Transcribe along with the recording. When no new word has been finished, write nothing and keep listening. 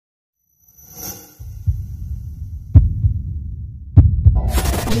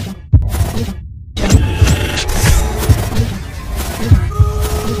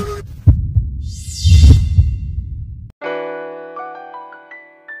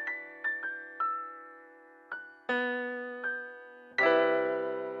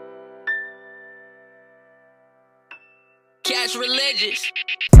That's religious.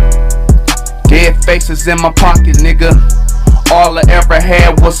 Dead faces in my pocket, nigga. All I ever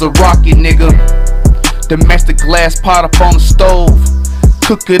had was a rocket, nigga. Domestic glass pot up on the stove.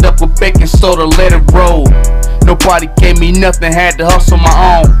 Cook it up with baking soda, let it roll. Nobody gave me nothing, had to hustle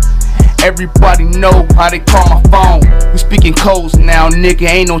my own. Everybody know how they call my phone. We speaking codes now, nigga,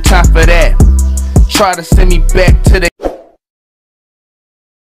 ain't no time for that. Try to send me back to the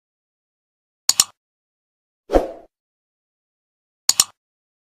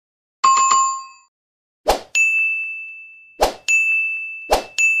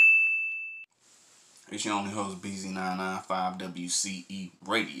It's your only host, BZ995 WCE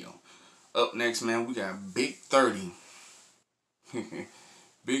Radio. Up next, man, we got BIG30.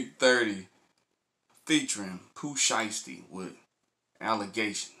 BIG30 featuring POOH SHIESTY with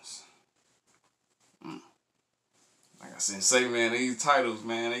Allegations. Like I said, man, these titles,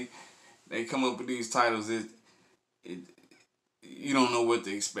 man, they come up with these titles, you don't know what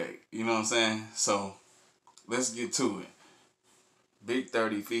to expect. You know what I'm saying? So, let's get to it.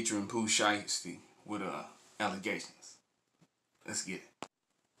 BIG30 featuring POOH SHIESTY with Allegations. Let's get it.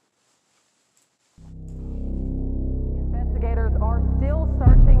 Investigators are still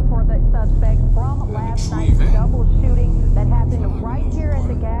searching for the suspect from last night's double shooting that happened right here at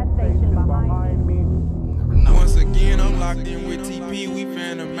the gas station behind me. Once again, I'm locked in with TP. We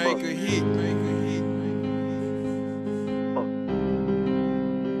finna make a hit.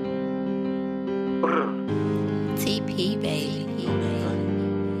 TP, baby.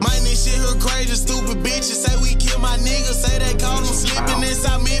 Shit her crazy, stupid bitches say we kill my niggas. Say they caught him slipping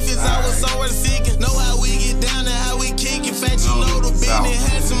inside Memphis. I was somewhere seeking. Know how we get down and how we kick. In fact, you know the business.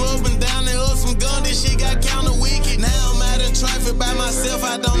 Had some up and down and up some gun. This shit got counter wicked. Now I'm out in traffic by myself.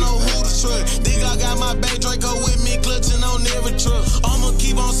 I don't know who to trust. Think I got my back Draco with me, clutching on every truck. I'ma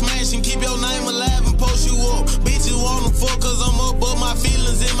keep on smashing, keep your name alive and post you up. Bitches wanna fuck cause I'm up, but my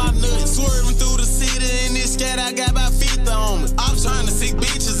feelings in my nuts. Swerving through the city in this scat, I got about 50 on me. I'm trying to sick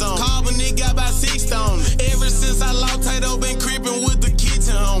bitches on me. Carbon nigga got about 6 on me. Ever since I lost Tato, been creeping with the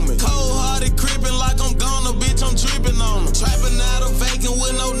kitchen on me. Cold hearted creeping like I'm gonna, bitch, I'm tripping on them. Trapping out of vacant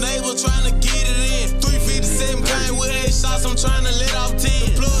with no neighbor, trying to get it in. 357 came with 8 shots, I'm trying to let off 10.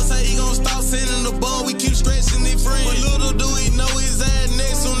 The plug say he gon' stop sending the ball, we keep stretching it free. But little do he know his ass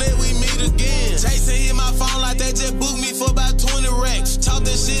next soon that we meet again. Jason hit my phone like they just booked me for about 20 racks. Talk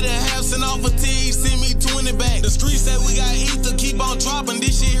that shit in half, send off a 10, he send me 20 back. The streets say we got ether, keep on dropping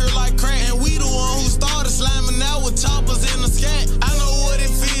this shit here like crack. And we the one who started slamming out with choppers in the scat. I know what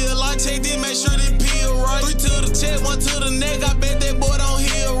it feel like, check this, make sure they peel right. 3 to the chest, 1 to the neck, I bet that boy don't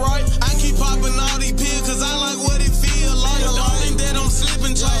heal right. I keep popping all these pills cause I like what it feel like. Don't think that I'm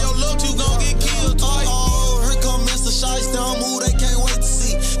slipping, try your luck, you gon' get killed twice. Oh, here come Mr. Shiesty, I'm who they can't wait to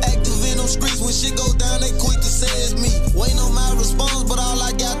see. Active in them streets, when shit go down, they quick to say it's me. Waiting on my response, but all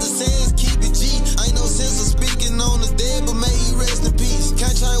I got to say is keep it G. Ain't no sense of speaking on the dead, but may he rest in peace.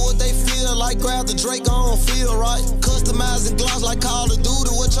 Can't change what they feel like, grab the Drake, I don't feel right. Customizing gloss like Call of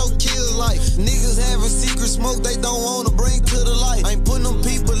Duty, what your kill like. Niggas having secret smoke they don't wanna bring to the light. Ain't putting them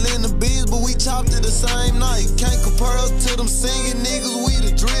people in the biz, but we chopped it the same night. Can't compare us to them singing niggas, we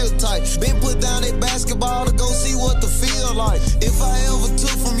the drill type. Been put down that basketball to go see what the feel like. If I ever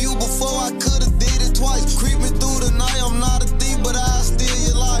took from you before, I could've did it twice. Creeping through the night, I'm not a thief, but I'll steal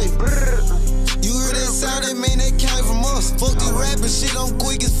your life. You hear that sound, it mean that came from us. Fuck this rapping shit, I'm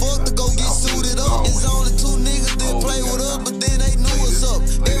quick as fuck to go get suited up. It's only 2 niggas that play with us, but then they knew us up.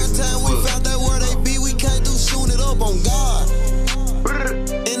 Every time we found out where they be, we can't do shooting it up on God.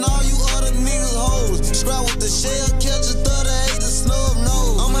 And all you other niggas hoes, scrap with the shell, catch a 38 to snub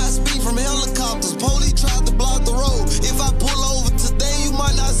nose. I'm high speed from helicopters, police tried to block the road. If I pull over today, you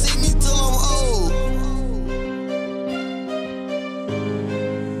might not see me till I'm old.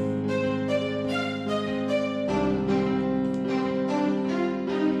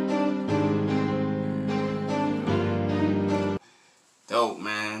 Dope,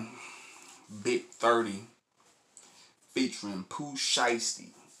 man. BIG30 featuring POOH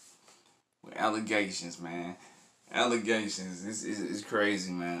SHIESTY with Allegations, man. Allegations, it's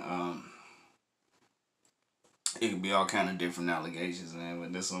crazy, man. It could be all kind of different allegations, man,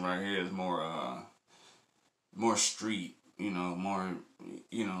 but this one right here is more street, more,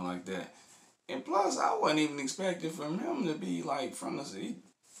 like that. And plus, I wasn't even expecting from him to be like from the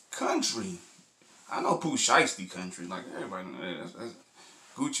country. I know POOH SHIESTY country, like everybody knows that's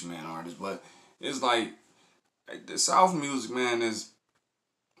Gucci Man artist, but it's like the South music, man, is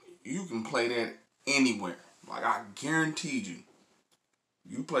you can play that anywhere. Like I guaranteed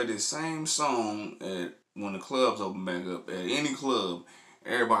you play this same song at when the clubs open back up at any club,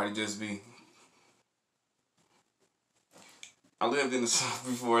 everybody just be I lived in the South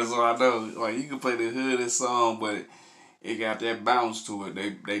before, so I know. Like, you can play the hood song, but it got that bounce to it.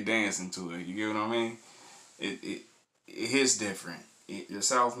 They dancing to it. You get what I mean? It hits different. The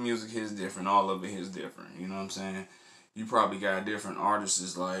South music hits different. All of it hits different. You know what I'm saying? You probably got different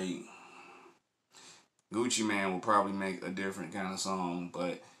artists like Gucci Mane will probably make a different kind of song,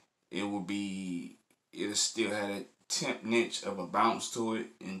 but it'll still have a temp niche of a bounce to it,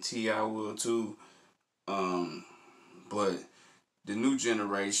 and T.I. will too. But the new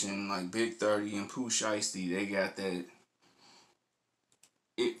generation, like BIG30 and POOH SHIESTY, they got that.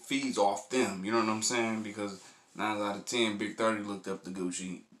 It feeds off them, you know what I'm saying? Because 9 out of 10, BIG30 looked up to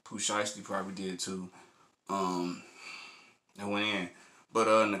Gucci. POOH SHIESTY probably did too. And went in. But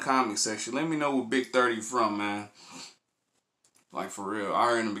in the comment section, let me know where BIG30 from, man. Like, for real. I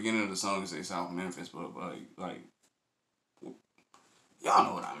heard in the beginning of the song it say South Memphis, but like y'all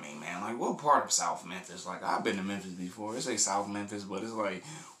know what I mean, man. Like, what part of South Memphis? Like, I've been to Memphis before. It say South Memphis, but it's like,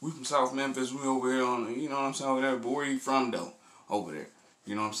 we from South Memphis, we over here on, you know what I'm saying, over there. But where you from, though? Over there.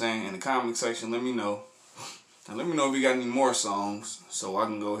 You know what I'm saying? In the comment section, let me know. And let me know if you got any more songs so I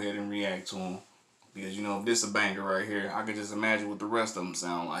can go ahead and react to them. Because, you know, if this is a banger right here, I can just imagine what the rest of them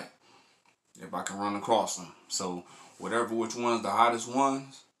sound like if I can run across them. So, which one's the hottest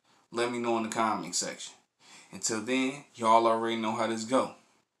ones, let me know in the comment section. Until then, y'all already know how this go.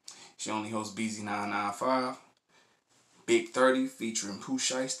 It's your only host, BZ995. BIG30 featuring POOH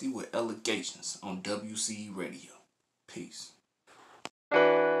SHIESTY with Allegations on WCE Radio. Peace.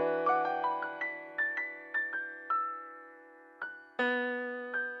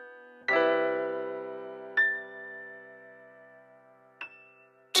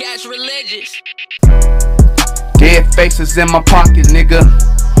 Cash religious. Dead faces in my pocket, nigga.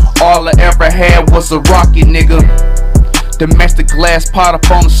 All I ever had was a rocket, nigga. Domestic glass pot up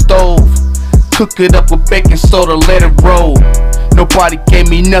on the stove. Cook it up with baking soda, let it roll. Nobody gave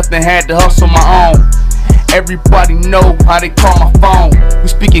me nothing, had to hustle my own. Everybody know how they call my phone. We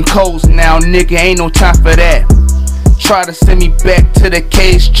speaking codes now, nigga, ain't no time for that. Try to send me back to the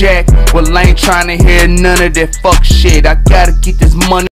cage jack. Well, I ain't trying to hear none of that fuck shit. I gotta get this money.